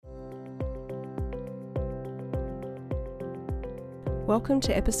Welcome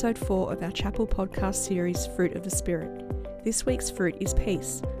to episode 4 of our chapel podcast series, Fruit of the Spirit. This week's fruit is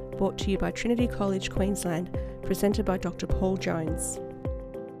peace, brought to you by Trinity College, Queensland, presented by Dr. Paul Jones.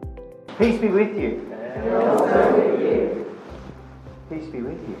 Peace be with you. And also with you. Peace be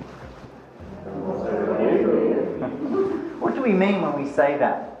with you. And also with you. What do we mean when we say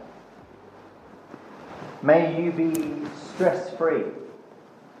that? May you be stress-free.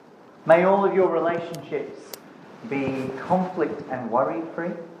 May all of your relationships be conflict and worry-free.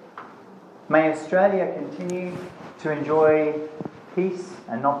 May Australia continue to enjoy peace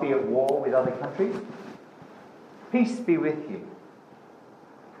and not be at war with other countries. Peace be with you.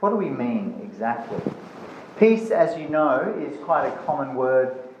 What do we mean exactly? Peace, as you know, is quite a common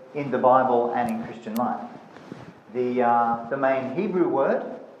word in the Bible and in Christian life. The main Hebrew word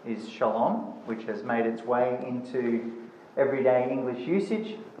is shalom, which has made its way into everyday English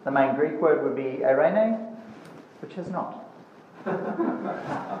usage. The main Greek word would be eirene, which has not.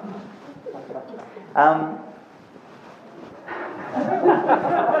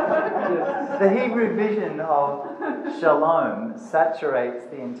 The Hebrew vision of shalom saturates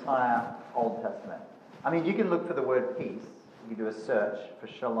the entire Old Testament. I mean, you can look for the word peace, you can do a search for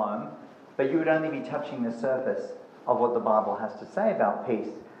shalom, but you would only be touching the surface of what the Bible has to say about peace.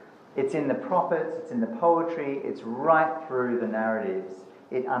 It's in the prophets, it's in the poetry, it's right through the narratives.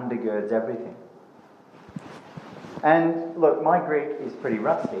 It undergirds everything. And look, my Greek is pretty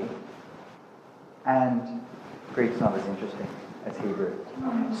rusty, and Greek's not as interesting as Hebrew.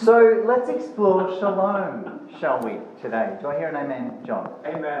 So let's explore shalom, shall we, today? Do I hear an amen, John?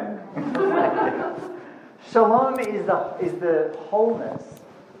 Amen. Shalom is the wholeness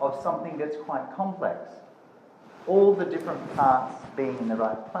of something that's quite complex. All the different parts being in the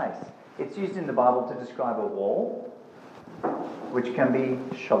right place. It's used in the Bible to describe a wall, which can be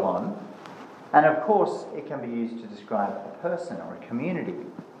shalom. And of course, it can be used to describe a person or a community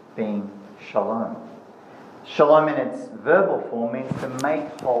being shalom. Shalom in its verbal form means to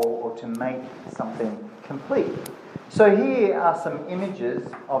make whole or to make something complete. So here are some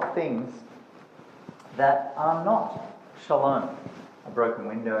images of things that are not shalom. A broken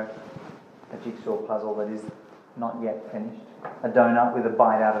window, a jigsaw puzzle that is not yet finished, a donut with a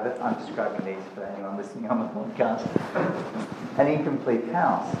bite out of it. I'm describing these for anyone listening on the podcast. An incomplete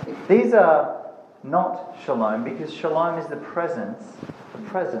house. These are not shalom, because shalom is the presence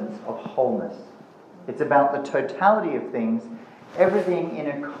of wholeness. It's about the totality of things, everything in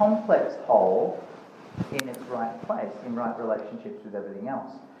a complex whole in its right place, in right relationships with everything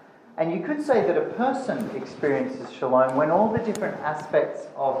else. And you could say that a person experiences shalom when all the different aspects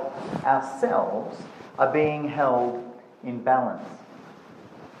of ourselves are being held in balance.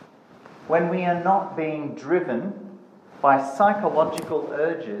 When we are not being driven by psychological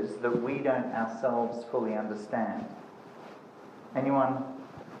urges that we don't ourselves fully understand. Anyone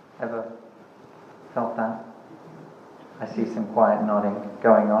ever felt that? I see some quiet nodding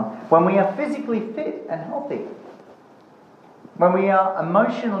going on. When we are physically fit and healthy. When we are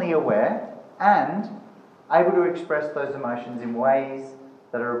emotionally aware and able to express those emotions in ways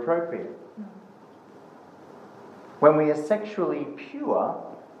that are appropriate. When we are sexually pure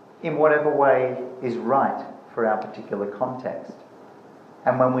in whatever way is right for our particular context.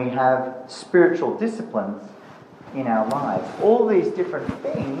 And when we have spiritual disciplines in our lives. All these different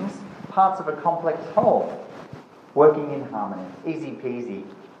things, parts of a complex whole, working in harmony. Easy peasy,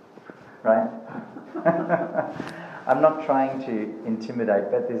 right? I'm not trying to intimidate,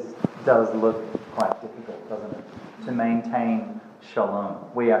 but this does look quite difficult, doesn't it? To maintain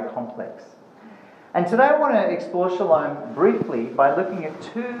shalom. We are complex. And today I want to explore shalom briefly by looking at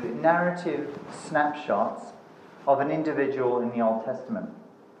two narrative snapshots of an individual in the Old Testament.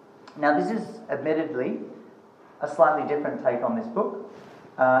 Now this is admittedly a slightly different take on this book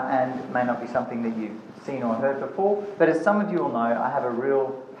and may not be something that you've seen or heard before, but as some of you will know, I have a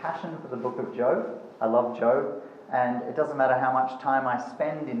real passion for the book of Job. I love Job, and it doesn't matter how much time I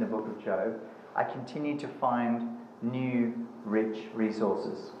spend in the book of Job, I continue to find new, rich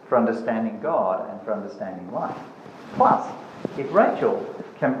resources for understanding God and for understanding life. Plus, if Rachel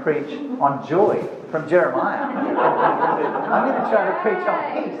can preach on joy from Jeremiah, I'm going to try to preach on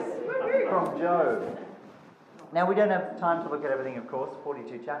peace from Job. Now, we don't have time to look at everything, of course,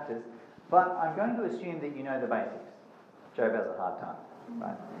 42 chapters, but I'm going to assume that you know the basics. Job has a hard time,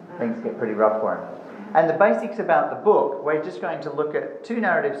 right? Things get pretty rough for him. And the basics about the book, we're just going to look at two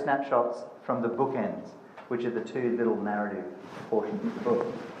narrative snapshots from the bookends, which are the two little narrative portions of the book.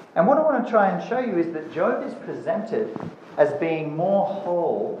 And what I want to try and show you is that Job is presented as being more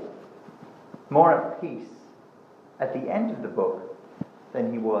whole, more at peace at the end of the book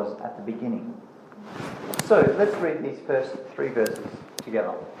than he was at the beginning. So let's read these first 3 verses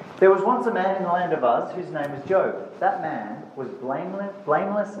together. There was once a man in the land of Uz whose name was Job. That man was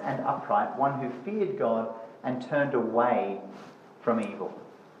blameless and upright, one who feared God and turned away from evil.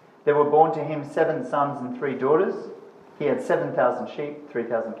 There were born to him 7 sons and 3 daughters. He had 7,000 sheep,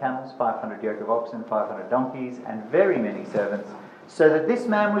 3,000 camels, 500 yoke of oxen, 500 donkeys, and very many servants, so that this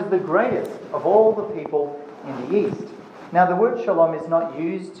man was the greatest of all the people in the east. Now the word shalom is not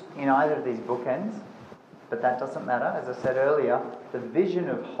used in either of these bookends, but that doesn't matter. As I said earlier, the vision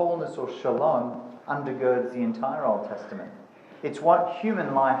of wholeness or shalom undergirds the entire Old Testament. It's what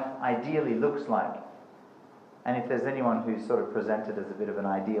human life ideally looks like. And if there's anyone who's sort of presented as a bit of an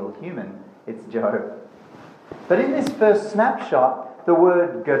ideal human, it's Job. But in this first snapshot, the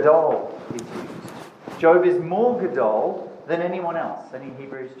word gadol is used. Job is more gadol than anyone else. Any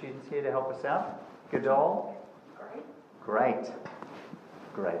Hebrew students here to help us out? Gadol? Great.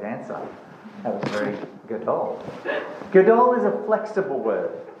 Great answer. That was very gadol. Gadol is a flexible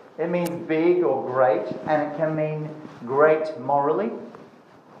word. It means big or great, and it can mean great morally.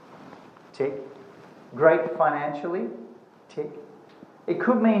 Tick. Great financially. Tick. It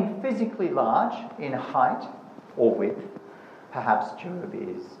could mean physically large in height or width. Perhaps Job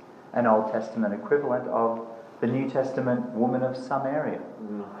is an Old Testament equivalent of the New Testament woman of Samaria.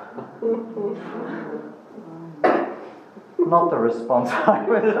 Not the response I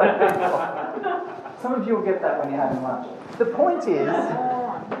was hoping for. Some of you will get that when you're having lunch. The point is,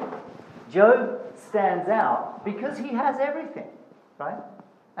 Job stands out because he has everything, right?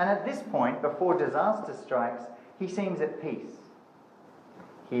 And at this point, before disaster strikes, he seems at peace.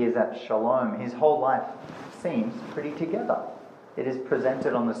 He is at shalom. His whole life seems pretty together. It is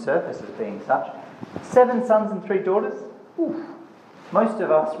presented on the surface as being such. 7 sons and 3 daughters? Oof. Most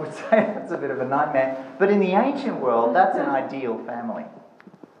of us would say that's a bit of a nightmare. But in the ancient world, that's an ideal family.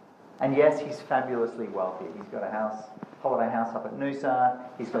 And yes, he's fabulously wealthy. He's got a house, holiday house up at Noosa.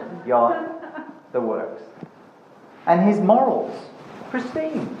 He's got the yacht, the works. And his morals,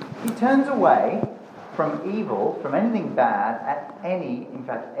 pristine. He turns away from evil, from anything bad, at any, in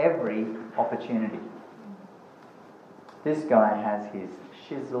fact, every opportunity. This guy has his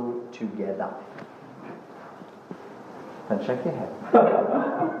shizzle together. Don't shake your head.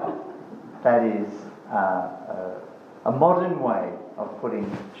 That is a modern way of putting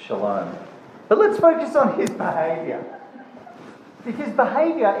shalom. But let's focus on his behaviour. Because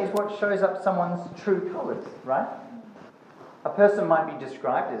behaviour is what shows up someone's true colours, right? A person might be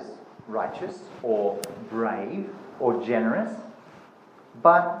described as righteous or brave or generous.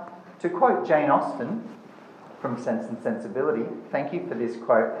 But to quote Jane Austen from Sense and Sensibility, thank you for this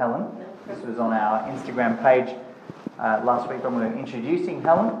quote, Helen. This was on our Instagram page last week when we were introducing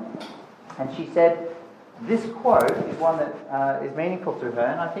Helen. And she said, this quote is one that is meaningful to her,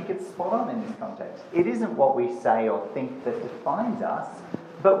 and I think it's spot on in this context. It isn't what we say or think that defines us,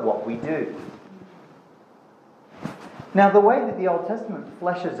 but what we do. Now, the way that the Old Testament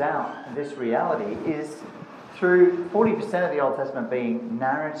fleshes out this reality is through 40% of the Old Testament being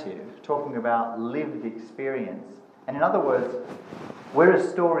narrative, talking about lived experience. And in other words, we're a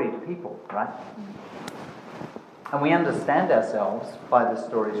storied people, right? And we understand ourselves by the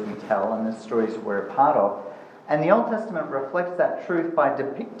stories we tell and the stories that we're a part of. And the Old Testament reflects that truth by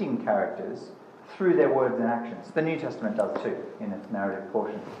depicting characters through their words and actions. The New Testament does too, in its narrative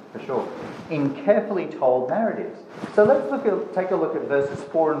portion, for sure. In carefully told narratives. So let's take a look at verses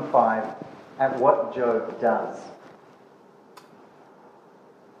 4 and 5 at what Job does.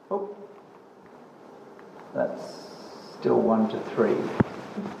 Oh, that's still 1 to 3.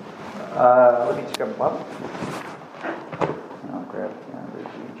 Let me just grab a Bible. I'll grab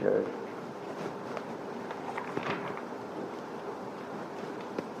review Job.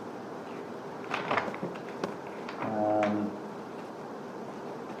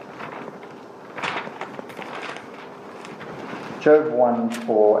 Job 1,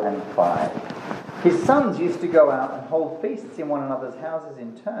 4 and 5. His sons used to go out and hold feasts in one another's houses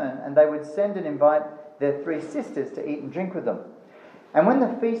in turn, and they would send and invite their 3 sisters to eat and drink with them. And when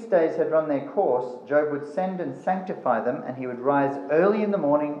the feast days had run their course, Job would send and sanctify them, and he would rise early in the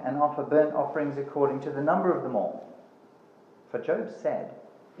morning and offer burnt offerings according to the number of them all. For Job said,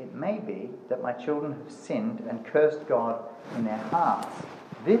 "It may be that my children have sinned and cursed God in their hearts."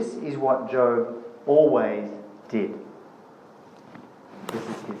 This is what Job always did. This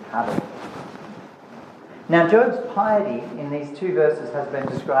is his habit. Now, Job's piety in these 2 verses has been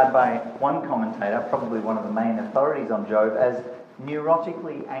described by one commentator, probably one of the main authorities on Job, as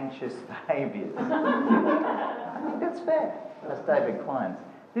neurotically anxious behaviours. I think that's fair. That's David Klein's.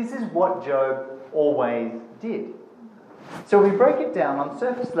 This is what Job always did. So we break it down. On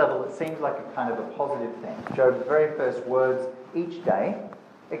surface level, it seems like a kind of a positive thing. Job's very first words each day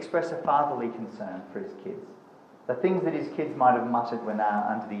express a fatherly concern for his kids. The things that his kids might have muttered when they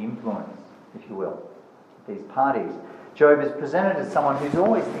are under the influence, if you will, of these parties. Job is presented as someone who's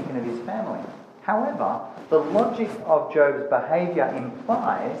always thinking of his family. However, the logic of Job's behaviour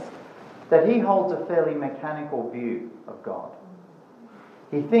implies that he holds a fairly mechanical view of God.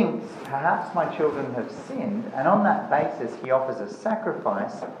 He thinks, perhaps my children have sinned, and on that basis he offers a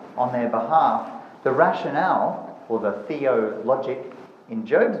sacrifice on their behalf. The rationale, or the theologic, in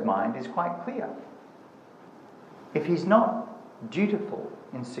Job's mind is quite clear. If he's not dutiful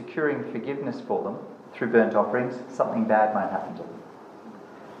in securing forgiveness for them through burnt offerings, something bad might happen to them.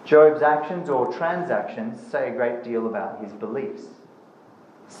 Job's actions or transactions say a great deal about his beliefs.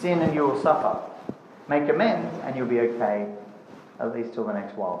 Sin and you will suffer. Make amends and you'll be okay, at least till the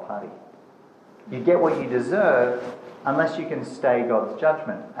next wild party. You get what you deserve unless you can stay God's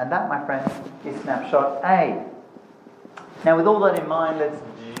judgment. And that, my friends, is snapshot A. Now, with all that in mind, let's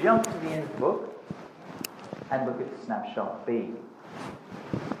jump to the end of the book and look at snapshot B.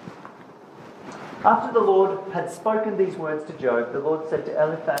 After the Lord had spoken these words to Job, the Lord said to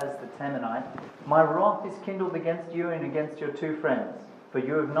Eliphaz the Temanite, "My wrath is kindled against you and against your two friends, for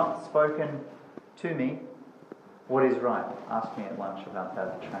you have not spoken to me what is right." Ask me at lunch about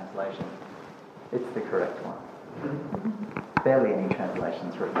that translation. It's the correct one. Barely any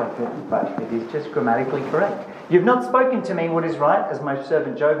translations reflect it, but it is just grammatically correct. "You've not spoken to me what is right, as my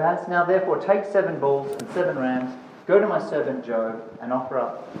servant Job has. Now therefore take 7 bulls and 7 rams, go to my servant Job, and offer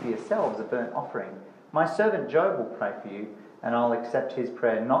up for yourselves a burnt offering. My servant Job will pray for you, and I'll accept his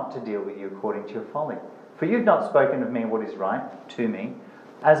prayer not to deal with you according to your folly. For you've not spoken of me what is right to me,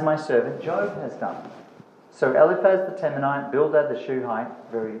 as my servant Job has done." So Eliphaz the Temanite, Bildad the Shuhite,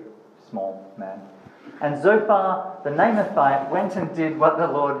 very small man, and Zophar the Naamathite went and did what the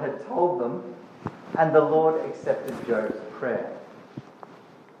Lord had told them, and the Lord accepted Job's prayer.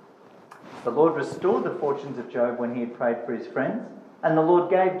 The Lord restored the fortunes of Job when he had prayed for his friends, and the Lord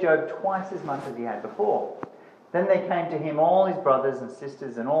gave Job twice as much as he had before. Then they came to him, all his brothers and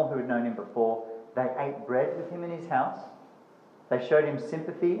sisters and all who had known him before. They ate bread with him in his house. They showed him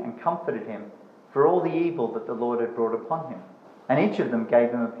sympathy and comforted him for all the evil that the Lord had brought upon him. And each of them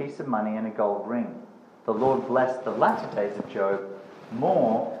gave him a piece of money and a gold ring. The Lord blessed the latter days of Job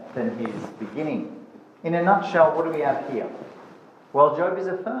more than his beginning. In a nutshell, what do we have here? Well, Job is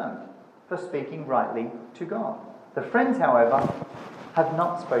affirmed for speaking rightly to God. The friends, however, have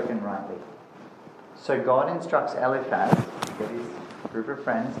not spoken rightly. So God instructs Eliphaz to get his group of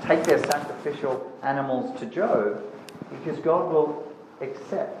friends, take their sacrificial animals to Job, because God will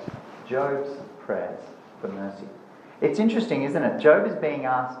accept Job's prayers for mercy. It's interesting, isn't it? Job is being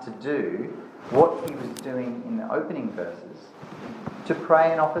asked to do what he was doing in the opening verses, to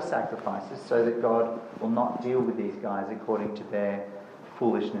pray and offer sacrifices so that God will not deal with these guys according to their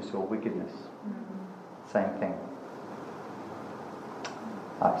foolishness or wickedness. Same thing.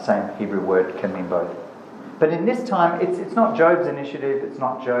 Same Hebrew word can mean both. But in this time, it's not Job's initiative, it's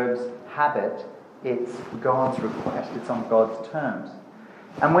not Job's habit, it's God's request, it's on God's terms.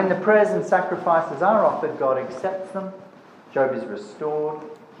 And when the prayers and sacrifices are offered, God accepts them. Job is restored.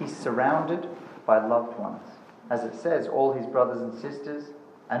 He's surrounded by loved ones. As it says, all his brothers and sisters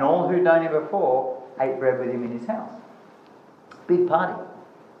and all who'd known him before ate bread with him in his house. Big party.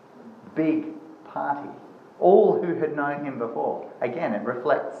 Big party. All who had known him before. Again, it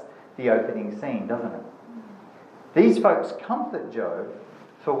reflects the opening scene, doesn't it? These folks comfort Job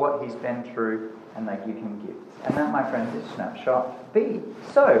for what he's been through, and they give him gifts. And that, my friends, is snapshot B.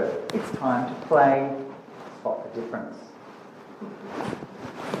 So, it's time to play Spot the Difference.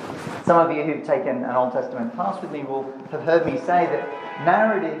 Some of you who've taken an Old Testament class with me will have heard me say that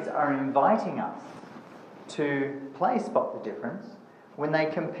narratives are inviting us to play Spot the Difference when they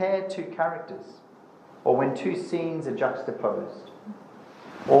compare two characters, or when two scenes are juxtaposed,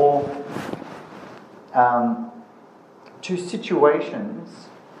 or two situations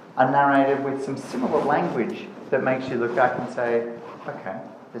are narrated with some similar language that makes you look back and say, okay,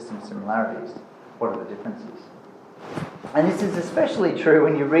 there's some similarities. What are the differences? And this is especially true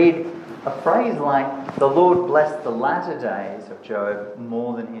when you read a phrase like, the Lord blessed the latter days of Job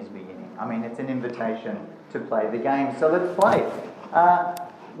more than his beginning. I mean, it's an invitation to play the game. So let's play.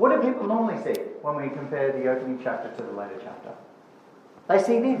 What do people normally see when we compare the opening chapter to the later chapter? They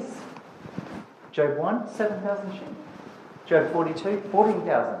see this. Job 1, 7,000 sheep. Job 42,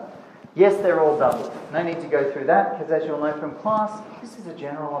 14,000. Yes, they're all double. No need to go through that, because as you'll know from class, this is a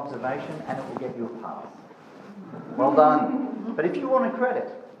general observation and it will get you a pass. Well done. But if you want a credit,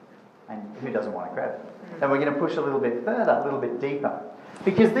 and who doesn't want a credit, then we're going to push a little bit further, a little bit deeper.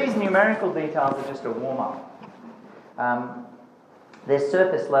 Because these numerical details are just a warm-up. They're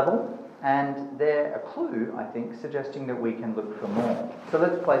surface level, and they're a clue, I think, suggesting that we can look for more. So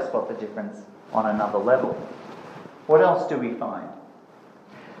let's play spot the difference on another level. What else do we find?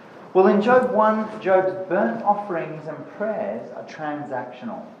 Well, in Job 1, Job's burnt offerings and prayers are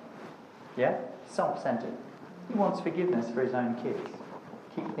transactional. Yeah? Self-centered. He wants forgiveness for his own kids.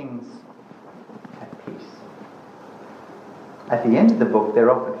 Keep things at peace. At the end of the book,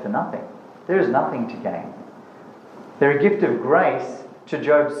 they're offered for nothing. There is nothing to gain. They're a gift of grace to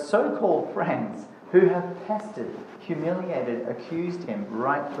Job's so-called friends who have pestered, humiliated, accused him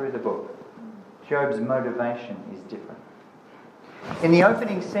right through the book. Job's motivation is different. In the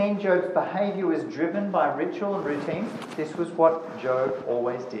opening scene, Job's behaviour was driven by ritual and routine. This was what Job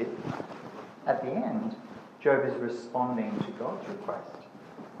always did. At the end, Job is responding to God's request.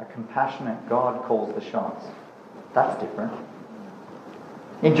 A compassionate God calls the shots. That's different.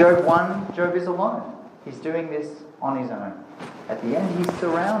 In Job 1, Job is alone. He's doing this on his own. At the end, he's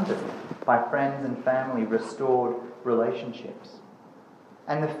surrounded by friends and family, restored relationships.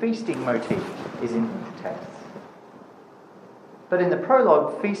 And the feasting motif is in the text. But in the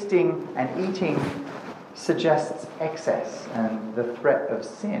prologue, feasting and eating suggests excess and the threat of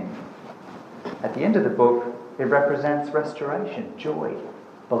sin. At the end of the book, it represents restoration, joy,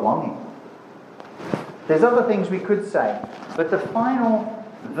 belonging. There's other things we could say, but the final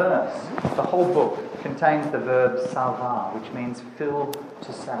verse, the whole book, contains the verb salva, which means filled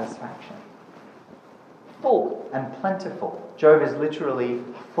to satisfaction. Full and plentiful. Job is literally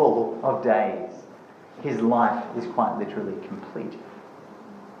full of days. His life is quite literally complete.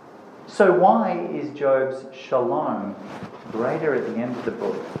 So why is Job's shalom greater at the end of the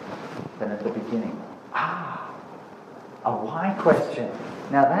book than at the beginning? A why question.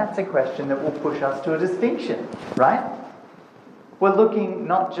 Now that's a question that will push us to a distinction, right? We're looking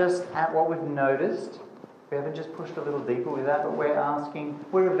not just at what we've noticed. We haven't just pushed a little deeper with that, but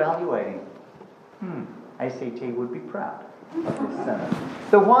we're evaluating. ACT would be proud of this sermon.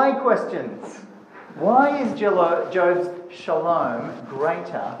 The why questions. Why is Job's shalom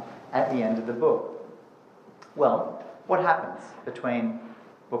greater at the end of the book? Well, what happens between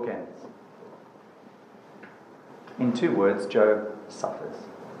bookends? In 2 words, Job suffers.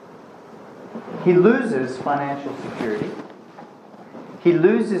 He loses financial security. He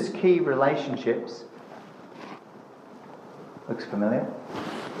loses key relationships. Looks familiar?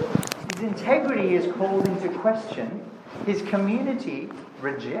 His integrity is called into question. His community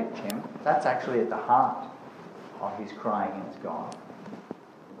reject him. That's actually at the heart of his crying against God.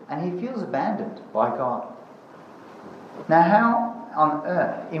 And he feels abandoned by God. Now, how on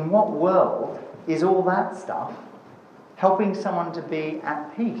earth, in what world, is all that stuff helping someone to be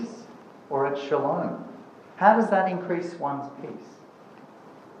at peace or at shalom? How does that increase one's peace?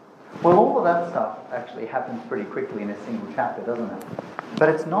 Well, all of that stuff actually happens pretty quickly in a single chapter, doesn't it? But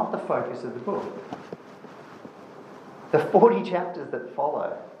it's not the focus of the book. The 40 chapters that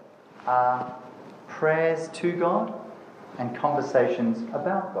follow are prayers to God and conversations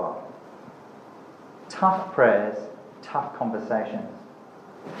about God. Tough prayers, tough conversations.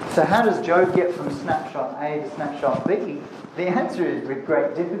 So how does Job get from snapshot A to snapshot B? The answer is with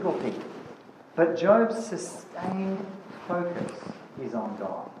great difficulty. But Job's sustained focus is on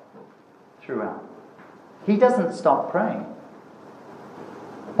God throughout. He doesn't stop praying.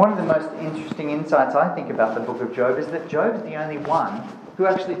 One of the most interesting insights I think about the book of Job is that Job's the only one who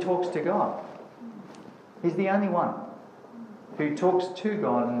actually talks to God. He's the only one who talks to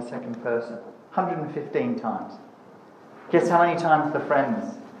God in the second person. 115 times. Guess how many times the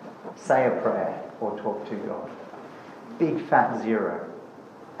friends say a prayer or talk to God? Big fat 0.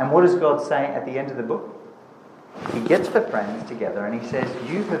 And what does God say at the end of the book? He gets the friends together and he says,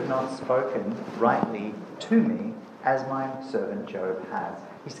 "You have not spoken rightly to me as my servant Job has."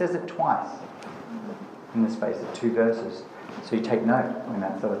 He says it twice in the space of 2 verses. So you take note when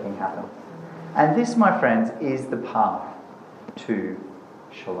that sort of thing happens. And this, my friends, is the path to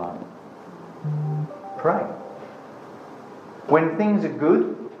shalom. Pray. When things are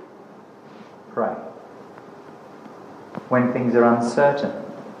good, pray. When things are uncertain,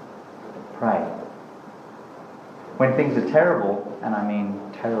 pray. When things are terrible, and I mean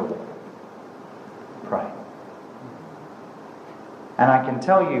terrible, pray. And I can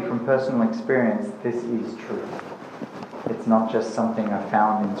tell you from personal experience, this is true. It's not just something I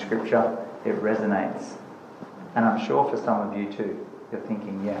found in Scripture, it resonates. And I'm sure for some of you too, you're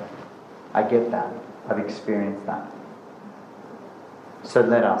thinking, yeah, I get that. I've experienced that. So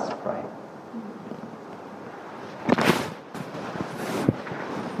let us pray.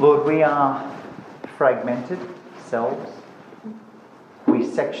 Lord, we are fragmented selves. We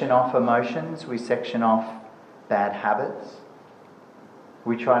section off emotions, we section off bad habits.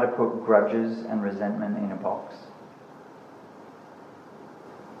 We try to put grudges and resentment in a box.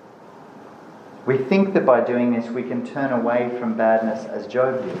 We think that by doing this we can turn away from badness as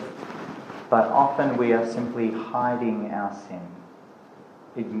Job did, but often we are simply hiding our sin,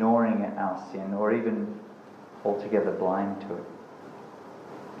 ignoring our sin, or even altogether blind to it.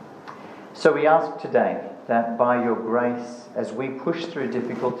 So we ask today that by your grace, as we push through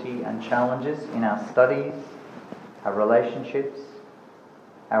difficulty and challenges in our studies, our relationships,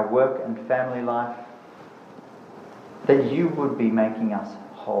 our work and family life, that you would be making us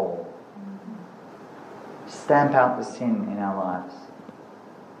whole. Stamp out the sin in our lives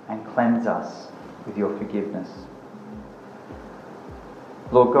and cleanse us with your forgiveness.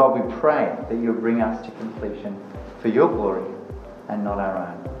 Lord God, we pray that you'll bring us to completion for your glory and not our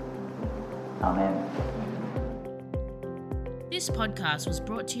own. Amen. This podcast was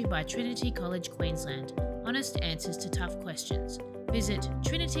brought to you by Trinity College Queensland. Honest answers to tough questions. Visit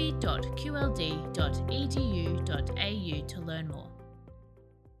trinity.qld.edu.au to learn more.